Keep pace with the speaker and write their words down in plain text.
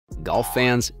Golf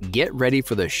fans, get ready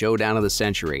for the showdown of the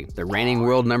century. The reigning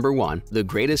world number one, the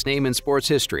greatest name in sports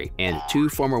history, and two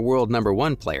former world number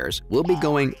one players will be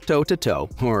going toe-to-toe,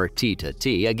 or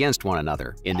T-to-T, against one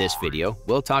another. In this video,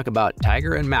 we'll talk about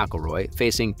Tiger and McIlroy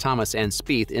facing Thomas and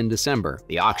Spieth in December,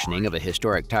 the auctioning of a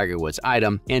historic Tiger Woods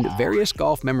item, and various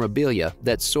golf memorabilia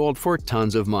that sold for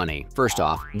tons of money. First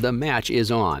off, the match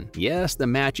is on. Yes, the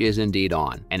match is indeed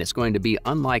on, and it's going to be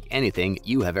unlike anything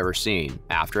you have ever seen.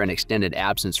 After an extended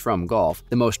absence from golf,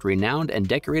 the most renowned and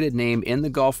decorated name in the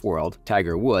golf world,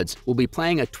 Tiger Woods, will be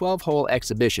playing a 12-hole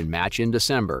exhibition match in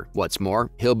December. What's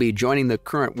more, he'll be joining the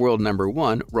current world number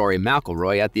one, Rory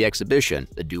McIlroy, at the exhibition.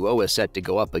 The duo is set to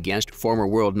go up against former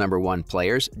world number one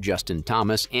players Justin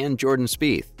Thomas and Jordan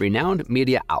Spieth. Renowned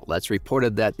media outlets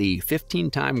reported that the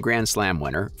 15-time Grand Slam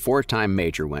winner, 4-time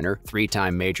major winner,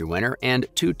 3-time major winner, and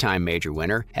 2-time major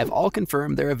winner have all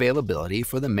confirmed their availability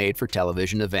for the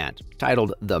made-for-television event.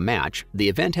 Titled The Match, the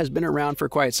event has been around for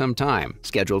quite some time.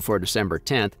 Scheduled for December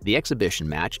 10th, the exhibition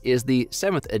match is the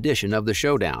 7th edition of the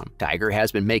Showdown. Tiger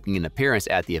has been making an appearance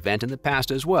at the event in the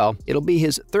past as well. It'll be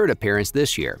his third appearance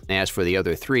this year. As for the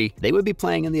other three, they would be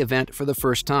playing in the event for the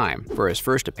first time. For his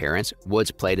first appearance,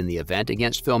 Woods played in the event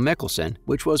against Phil Mickelson,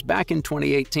 which was back in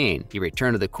 2018. He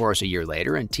returned to the course a year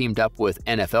later and teamed up with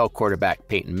NFL quarterback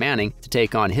Peyton Manning to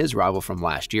take on his rival from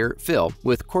last year, Phil,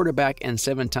 with quarterback and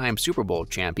 7-time Super Bowl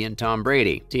champion Tom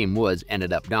Brady. Team Woods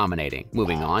ended up dominating.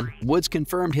 Moving on, Woods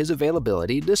confirmed his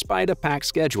availability despite a packed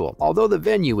schedule. Although the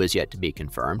venue is yet to be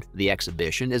confirmed, the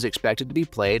exhibition is expected to be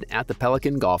played at the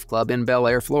Pelican Golf Club in Bel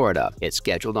Air, Florida. It's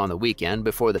scheduled on the weekend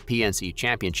before the PNC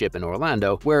Championship in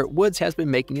Orlando, where Woods has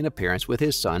been making an appearance with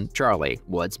his son, Charlie.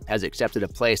 Woods has accepted a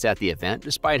place at the event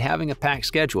despite having a packed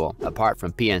schedule. Apart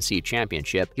from PNC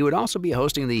Championship, he would also be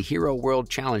hosting the Hero World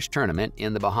Challenge Tournament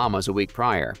in the Bahamas a week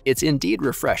prior. It's indeed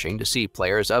refreshing to see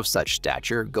players of such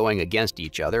stature going against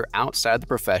each other outside the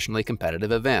professionally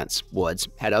competitive events. Woods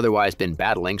had otherwise been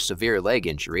battling severe leg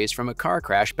injuries from a car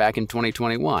crash back in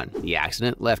 2021. The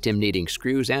accident left him needing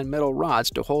screws and metal rods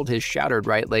to hold his shattered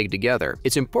right leg together.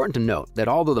 It's important to note that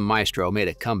although the Maestro made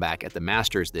a comeback at the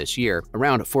Masters this year,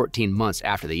 around 14 months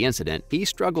after the incident, he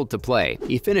struggled to play.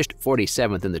 He finished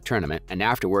 47th in the tournament and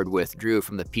afterward withdrew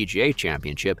from the PGA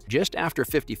Championship just after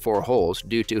 54 holes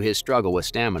due to his struggle with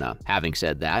stamina. Having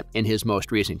said that, in his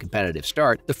most recent competitive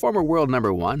start, the former world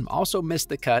number one also missed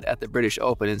the cut at the British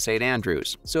Open in St.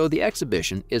 Andrews. So the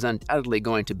exhibition is undoubtedly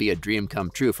going to be a dream come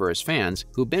true for his fans,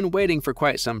 who've been waiting for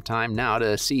quite some time now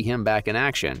to see him back in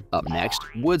action. Up next,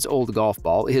 Woods' old golf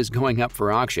ball is going up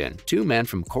for auction. Two men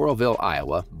from Coralville,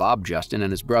 Iowa, Bob Justin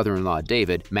and his brother-in-law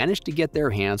David, managed to get their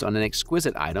hands on an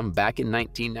exquisite item back in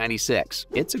 1996.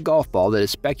 It's a golf ball that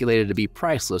is speculated to be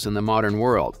priceless in the modern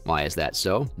world. Why is that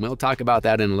so? We'll talk about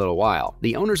that in a little while.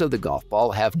 The owners of the golf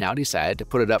ball have now decided to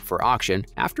put it up for auction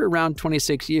after around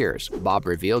 26 years. Bob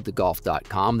revealed to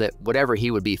Golf.com that whatever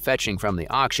he would be fetching from the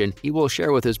auction, he will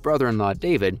share with his brother-in-law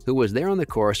David, who was there on the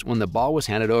course when the ball was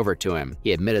handed over to him.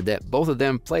 He admitted that both of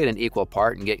them played an equal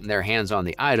part in getting their hands on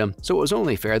the item, so it was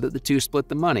only fair that the two split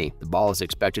the money. The ball is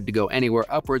expected to go anywhere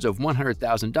upwards of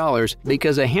 $100,000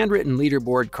 because a handwritten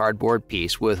leaderboard cardboard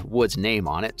piece with Woods' name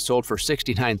on it sold for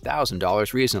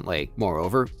 $69,000 recently.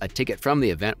 Moreover, a ticket from the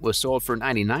event was sold for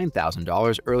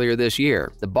 $99,000 earlier this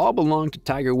year. The ball belonged to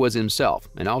Tiger Woods himself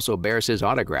and also bears his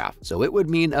autograph, so it would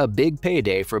mean a big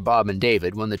payday for Bob and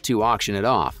David when the two auction it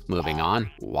off. Moving on,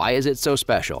 why is it so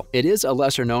special? It is a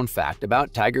lesser-known fact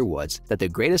about Tiger Woods that the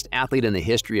greatest athlete in the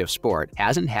history of sport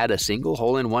hasn't had a single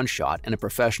hole-in-one shot in a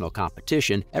professional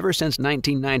competition ever since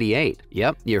 1998.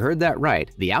 Yep, you heard that right.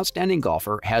 The outstanding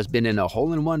golfer has been in a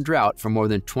hole-in-one drought for more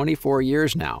than 24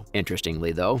 years now.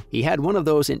 Interestingly, though, he had one of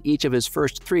those in each of his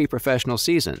first 3 professional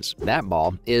seasons. That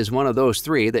ball is one of those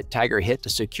 3 that Tiger hit to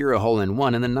secure a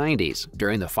hole-in-one in the 90s.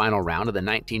 During the final round of the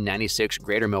 1996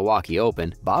 Greater Milwaukee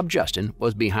Open, Bob Justin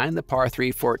was behind the par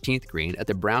 3 14th green at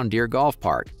the Brown Deer Golf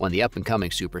Park. When the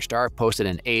up-and-coming superstar posted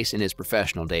an ace in his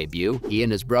professional debut, he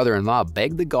and his brother-in-law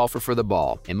begged the golfer for the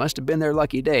ball. It must have been their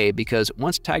lucky day because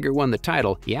once Tiger won the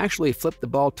title, he actually flipped the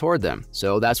ball toward them.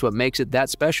 So that's what makes it that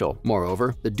special.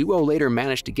 Moreover, the duo later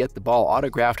managed to get the ball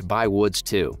autographed by Woods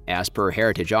too. As per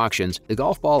Heritage Auctions, the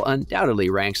golf ball undoubtedly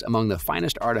ranks among the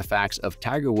finest artifacts of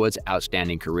Tiger Woods'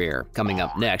 outstanding career. Coming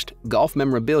up next, golf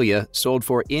memorabilia sold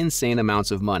for insane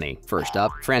amounts of money. First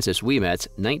up, Francis Ouimet's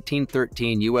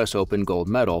 1913 U.S. Open gold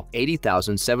medal,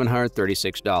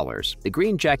 $80,736. The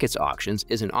Green Jackets Auctions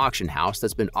is an auction house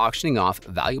that's been auctioning off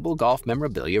valuable golf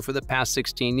memorabilia for the past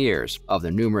 16 years. Of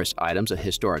the numerous items of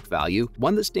historic value,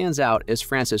 one that stands out is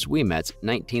Francis Ouimet's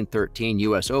 1913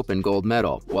 U.S. Open gold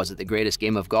medal. Was it the greatest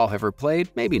game of golf ever played?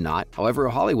 Maybe not. However,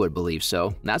 Hollywood believes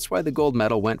so. That's why the gold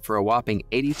medal went for for a whopping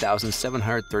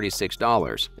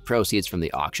 $80,736. The proceeds from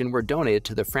the auction were donated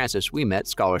to the Francis Ouimet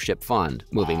Scholarship Fund.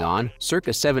 Moving on, circa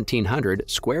 1700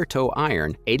 square toe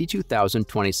iron,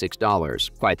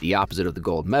 $82,026. Quite the opposite of the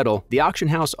gold medal, the auction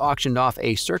house auctioned off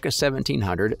a circa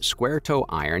 1700 square toe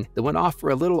iron that went off for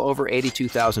a little over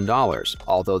 $82,000.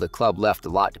 Although the club left a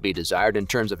lot to be desired in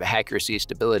terms of accuracy,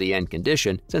 stability, and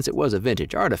condition, since it was a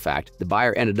vintage artifact, the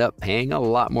buyer ended up paying a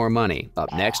lot more money.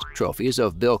 Up next, trophies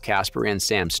of Bill Casper and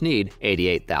Sam Snead,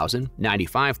 $88,000,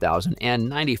 $95,000,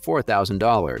 and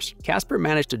 $94,000. Casper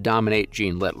managed to dominate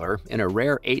Gene Littler in a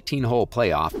rare 18-hole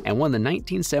playoff and won the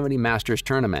 1970 Masters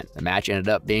tournament. The match ended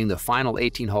up being the final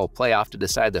 18-hole playoff to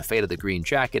decide the fate of the green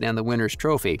jacket and the winner's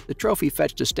trophy. The trophy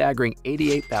fetched a staggering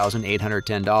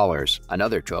 $88,810.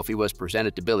 Another trophy was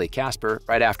presented to Billy Casper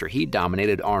right after he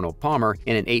dominated Arnold Palmer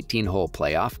in an 18-hole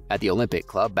playoff at the Olympic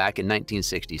Club back in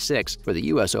 1966 for the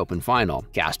U.S. Open final.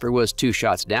 Casper was 2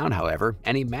 shots down, however,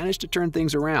 and he managed to turn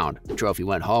things around. The trophy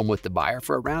went home with the buyer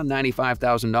for around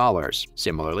 $95,000.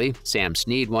 Similarly, Sam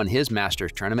Snead won his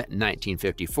Masters tournament in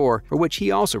 1954, for which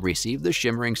he also received the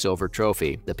shimmering silver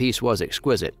trophy. The piece was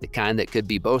exquisite, the kind that could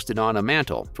be boasted on a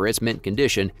mantle. For its mint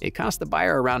condition, it cost the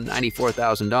buyer around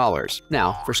 $94,000.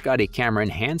 Now, for Scotty Cameron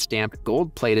hand-stamped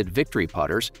gold-plated victory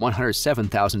putters,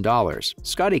 $107,000.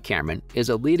 Scotty Cameron is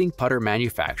a leading putter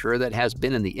manufacturer that has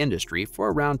been in the industry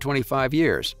for around 25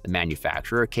 years. The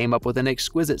manufacturer came up with an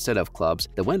exquisite set of clubs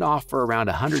that went off for around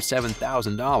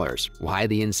 $107,000. Why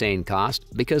the insane cost?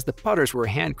 Because the putters were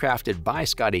handcrafted by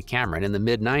Scotty Cameron in the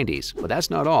mid-90s. But that's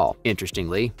not all.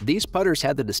 Interestingly, these putters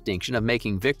had the distinction of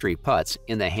making victory putts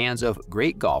in the hands of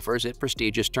great golfers at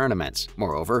prestigious tournaments.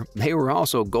 Moreover, they were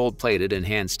also gold-plated and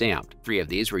hand-stamped. 3 of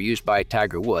these were used by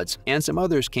Tiger Woods, and some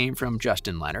others came from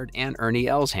Justin Leonard and Ernie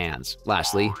Els' hands.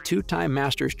 Lastly, 2-time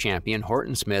Masters champion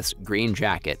Horton Smith's green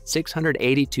jacket,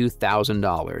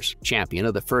 $682,000. Champion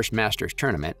of the first Masters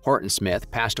tournament, Horton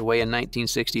Smith passed away in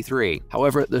 1963.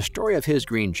 However, the story of his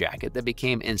green jacket that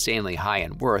became insanely high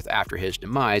in worth after his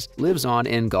demise lives on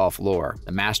in golf lore.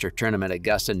 The Master Tournament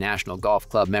Augusta National Golf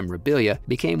Club memorabilia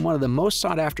became one of the most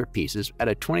sought-after pieces at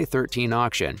a 2013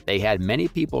 auction. They had many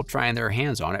people trying their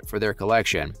hands on it for their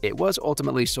collection. It was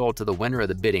ultimately sold to the winner of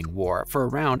the bidding war for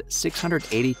around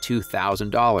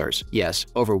 $682,000. Yes,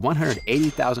 over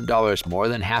 $180,000 more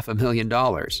than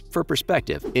 $500,000. For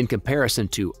perspective, in comparison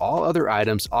to all other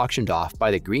items auctioned off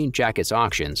by the Green Jackets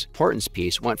auctions, Horton's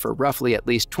piece went for roughly at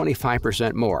least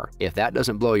 25% more. If that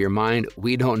doesn't blow your mind,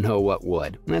 we don't know what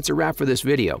would. And that's a wrap for this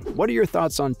video. What are your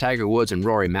thoughts on Tiger Woods and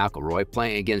Rory McIlroy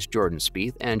playing against Jordan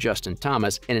Spieth and Justin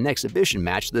Thomas in an exhibition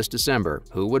match this December?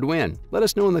 Who would win? Let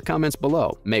us know in the comments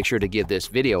below. Make sure to give this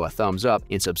video a thumbs up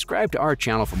and subscribe to our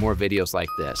channel for more videos like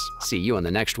this. See you in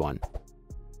the next one.